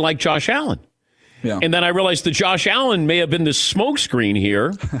thought they liked Josh Allen. Yeah. And then I realized that Josh Allen may have been the smokescreen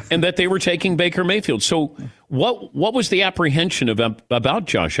here and that they were taking Baker Mayfield. So what was the apprehension about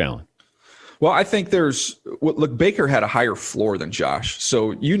Josh Allen? Well, I think look, Baker had a higher floor than Josh.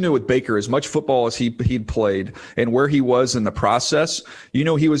 So you knew with Baker, as much football as he'd played and where he was in the process, he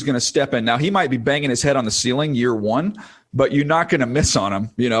was going to step in. Now, he might be banging his head on the ceiling year one, but you're not going to miss on him.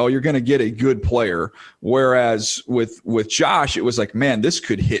 You're going to get a good player. Whereas with Josh, it was like, man, this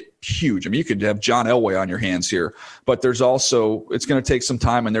could hit huge. I mean, you could have John Elway on your hands here, but it's going to take some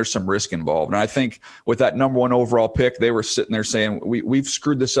time and there's some risk involved. And I think with that number one overall pick, they were sitting there saying, we've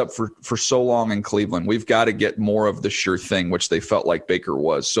screwed this up for so long in Cleveland. We've got to get more of the sure thing, which they felt like Baker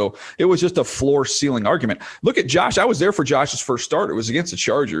was. So it was just a floor ceiling argument. Look at Josh. I was there for Josh's first start. It was against the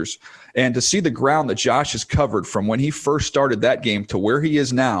Chargers. And to see the ground that Josh has covered from when he first started that game to where he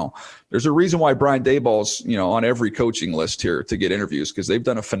is now, there's a reason why Brian Daboll's, on every coaching list here to get interviews, because they've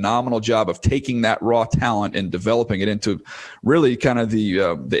done a phenomenal job of taking that raw talent and developing it into really kind of the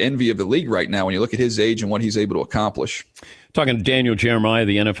envy of the league right now when you look at his age and what he's able to accomplish. Talking to Daniel Jeremiah,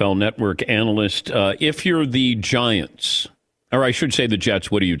 the NFL Network analyst. If you're the Giants, or I should say the Jets,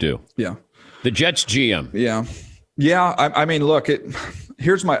 what do you do? Yeah. The Jets GM. Yeah. Yeah. I mean, look,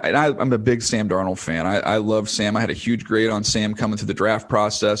 I'm a big Sam Darnold fan. I love Sam. I had a huge grade on Sam coming through the draft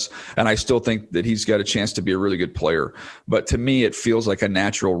process, and I still think that he's got a chance to be a really good player. But to me, it feels like a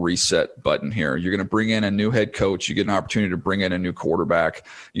natural reset button here. You're going to bring in a new head coach. You get an opportunity to bring in a new quarterback.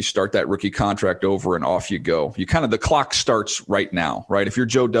 You start that rookie contract over, and off you go. The clock starts right now, right? If you're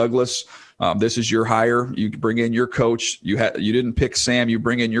Joe Douglas, this is your hire. You bring in your coach. You didn't pick Sam. You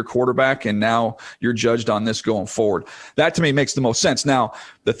bring in your quarterback, and now you're judged on this going forward. That to me makes the most sense. Now,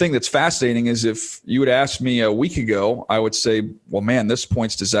 the thing that's fascinating is if you would ask me a week ago, I would say, well, man, this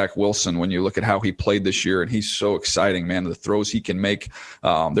points to Zach Wilson when you look at how he played this year, and he's so exciting, man. The throws he can make,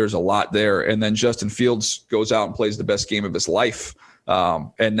 there's a lot there. And then Justin Fields goes out and plays the best game of his life.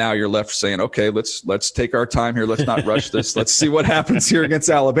 And now you're left saying, okay, let's take our time here. Let's not rush this. Let's see what happens here against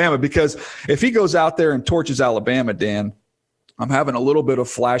Alabama. Because if he goes out there and torches Alabama, Dan, I'm having a little bit of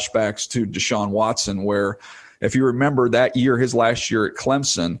flashbacks to Deshaun Watson, where if you remember that year, his last year at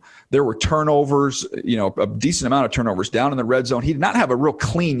Clemson, there were turnovers, a decent amount of turnovers down in the red zone. He did not have a real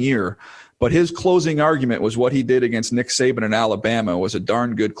clean year. But his closing argument was what he did against Nick Saban in Alabama was a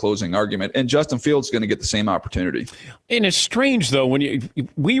darn good closing argument. And Justin Fields is going to get the same opportunity. And it's strange, though, when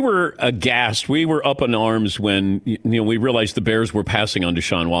we were aghast. We were up in arms when we realized the Bears were passing on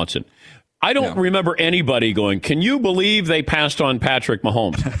Deshaun Watson. I don't remember anybody going, can you believe they passed on Patrick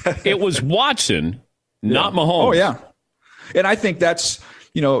Mahomes? It was Watson, not Mahomes. Oh, yeah. And I think that's –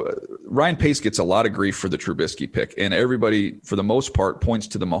 Ryan Pace gets a lot of grief for the Trubisky pick, and everybody, for the most part, points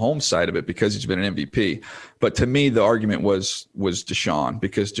to the Mahomes side of it because he's been an MVP. But to me, the argument was Deshaun,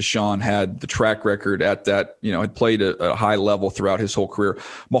 because Deshaun had the track record at that, had played at a high level throughout his whole career.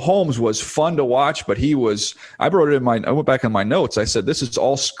 Mahomes was fun to watch, but I went back in my notes. I said, this is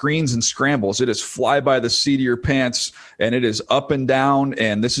all screens and scrambles. It is fly by the seat of your pants, and it is up and down,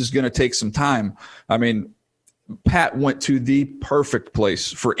 and this is going to take some time. I mean, Pat went to the perfect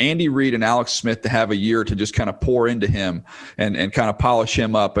place for Andy Reid and Alex Smith to have a year to just kind of pour into him and kind of polish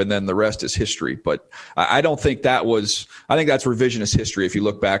him up, and then the rest is history. But I don't think I think that's revisionist history if you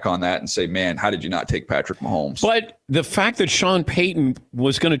look back on that and say, man, how did you not take Patrick Mahomes? But the fact that Sean Payton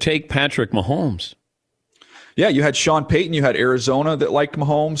was going to take Patrick Mahomes. Yeah, you had Sean Payton, you had Arizona that liked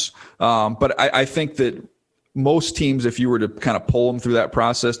Mahomes. But I think that most teams, if you were to kind of pull them through that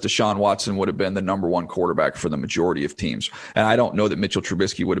process, Deshaun Watson would have been the number one quarterback for the majority of teams. And I don't know that Mitchell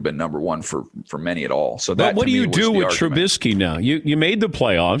Trubisky would have been number one for many at all. So that, what do you do with argument. Trubisky now? You made the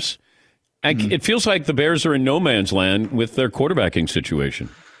playoffs. It feels like the Bears are in no man's land with their quarterbacking situation.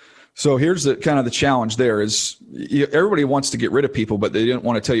 So here's the kind of the challenge there is everybody wants to get rid of people, but they didn't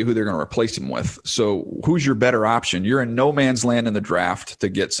want to tell you who they're going to replace them with. So who's your better option? You're in no man's land in the draft to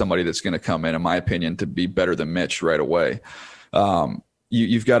get somebody that's going to come in my opinion, to be better than Mitch right away.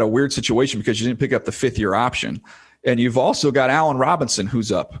 You've got a weird situation because you didn't pick up the 5th-year option. And you've also got Allen Robinson who's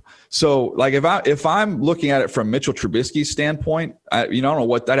up. So like if I'm looking at it from Mitchell Trubisky's standpoint, I don't know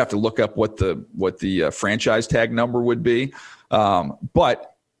what I'd have to look up what the franchise tag number would be. But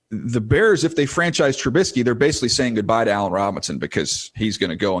the Bears, if they franchise Trubisky, they're basically saying goodbye to Allen Robinson because he's going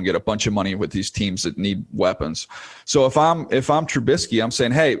to go and get a bunch of money with these teams that need weapons. So if I'm Trubisky, I'm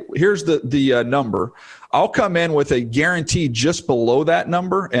saying, hey, here's the number. I'll come in with a guarantee just below that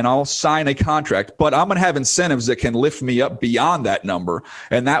number, and I'll sign a contract. But I'm going to have incentives that can lift me up beyond that number,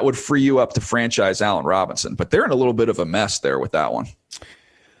 and that would free you up to franchise Allen Robinson. But they're in a little bit of a mess there with that one.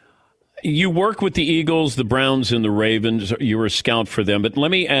 You work with the Eagles, the Browns, and the Ravens. You were a scout for them. But let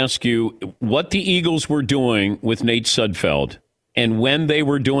me ask you what the Eagles were doing with Nate Sudfeld and when they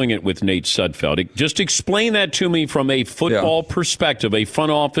were doing it with Nate Sudfeld. Just explain that to me from a football perspective, a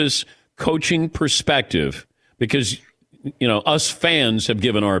front office coaching perspective, because, us fans have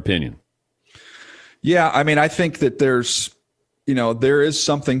given our opinion. Yeah, I mean, I think that there is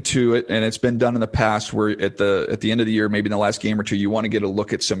something to it, and it's been done in the past where at the end of the year, maybe in the last game or two, you want to get a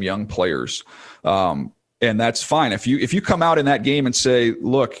look at some young players. And that's fine. If you come out in that game and say,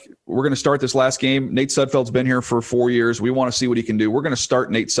 look, we're going to start this last game. Nate Sudfeld's been here for 4 years. We want to see what he can do. We're going to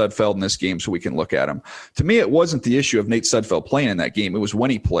start Nate Sudfeld in this game so we can look at him. To me, it wasn't the issue of Nate Sudfeld playing in that game. It was when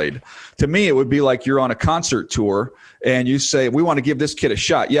he played. To me, it would be like you're on a concert tour and you say, we want to give this kid a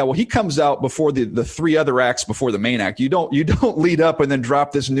shot. Yeah, well, he comes out before the 3 other acts before the main act. You don't lead up and then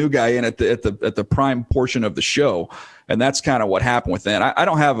drop this new guy in at the prime portion of the show. And that's kind of what happened with that. I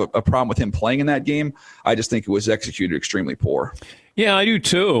don't have a problem with him playing in that game. I just think it was executed extremely poor. Yeah, I do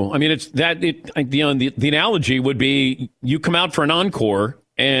too. I mean, the analogy would be you come out for an encore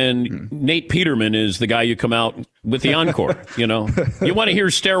and Nate Peterman is the guy you come out with the encore. You want to hear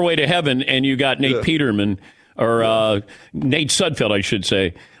Stairway to Heaven and you got Nate Peterman or Nate Sudfeld, I should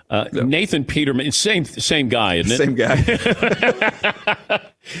say. Nathan Peterman, same guy, isn't it? Same guy.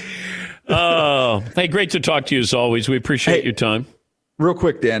 Hey, great to talk to you as always. We appreciate your time. Real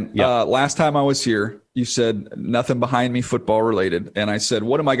quick, Dan. Yeah. Last time I was here, you said nothing behind me football related. And I said,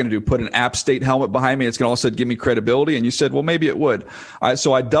 what am I going to do? Put an App State helmet behind me? It's going to also give me credibility. And you said, well, maybe it would.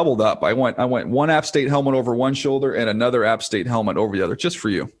 So I doubled up. I went one App State helmet over one shoulder and another App State helmet over the other, just for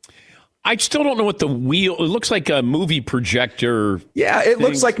you. I still don't know what the wheel. It looks like a movie projector. Yeah, it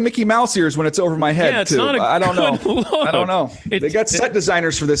looks like Mickey Mouse ears when it's over my head. Yeah, it's too. not I don't know. Look. I don't know. They got set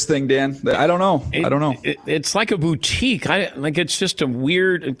designers for this thing, Dan. I don't know. I don't know. It's like a boutique. It's just a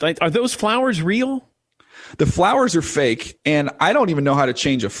weird. Are those flowers real? The flowers are fake, and I don't even know how to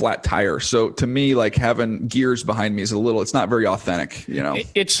change a flat tire. So to me, like having gears behind me is it's not very authentic,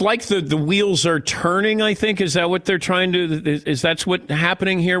 It's like the wheels are turning, I think. Is that what they're trying to, is that's what's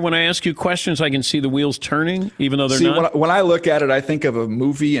happening here? When I ask you questions, I can see the wheels turning, even though they're not? When I look at it, I think of a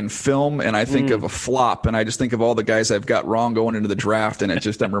movie and film, and I think of a flop, and I just think of all the guys I've got wrong going into the draft, and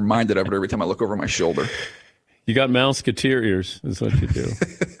I'm reminded of it every time I look over my shoulder. You got Mousketeer ears, is what you do.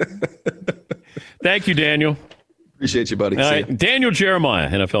 Thank you, Daniel. Appreciate you, buddy. Daniel Jeremiah,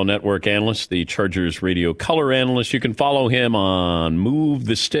 NFL Network analyst, the Chargers radio color analyst. You can follow him on Move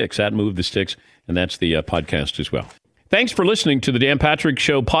the Sticks, at Move the Sticks, and that's the podcast as well. Thanks for listening to the Dan Patrick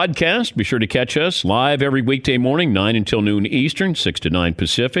Show podcast. Be sure to catch us live every weekday morning, 9 until noon Eastern, 6 to 9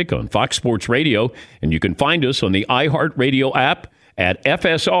 Pacific on Fox Sports Radio. And you can find us on the iHeartRadio app at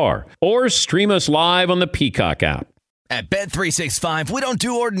FSR or stream us live on the Peacock app. At Bet365, we don't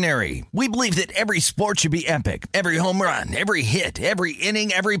do ordinary. We believe that every sport should be epic. Every home run, every hit, every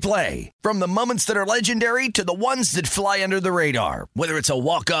inning, every play. From the moments that are legendary to the ones that fly under the radar. Whether it's a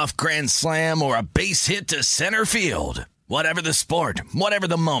walk-off grand slam or a base hit to center field. Whatever the sport, whatever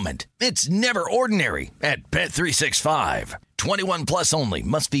the moment. It's never ordinary at Bet365. 21 plus only.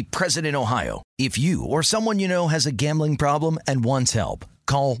 Must be present in Ohio. If you or someone you know has a gambling problem and wants help,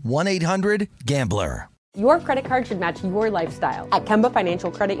 call 1-800-GAMBLER. Your credit card should match your lifestyle. At Kemba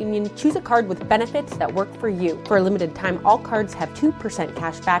Financial Credit Union, choose a card with benefits that work for you. For a limited time, all cards have 2%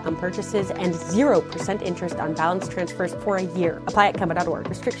 cash back on purchases and 0% interest on balance transfers for a year. Apply at Kemba.org.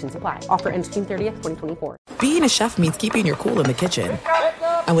 Restrictions apply. Offer ends June 30th, 2024. Being a chef means keeping your cool in the kitchen.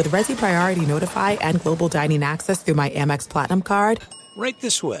 And with Resi Priority Notify and Global Dining Access through my Amex Platinum card, Right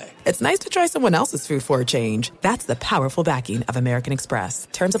this way. it's nice to try someone else's food for a change. That's the powerful backing of American Express.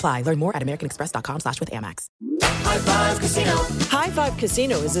 Terms apply. Learn more at americanexpress.com/withAmex. High Five Casino. High Five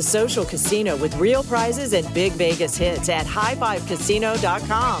Casino is a social casino with real prizes and big Vegas hits at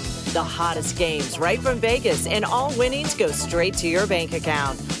highfivecasino.com. The hottest games right from Vegas, and all winnings go straight to your bank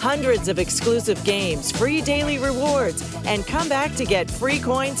account. Hundreds of exclusive games, free daily rewards, and come back to get free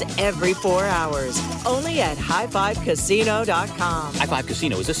coins every 4 hours. Only at highfivecasino.com. High Five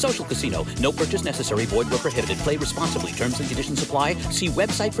Casino is a social casino. No purchase necessary. Void where prohibited. Play responsibly. Terms and conditions apply. See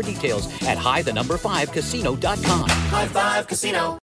website for details at high5casino.com. High Five Casino.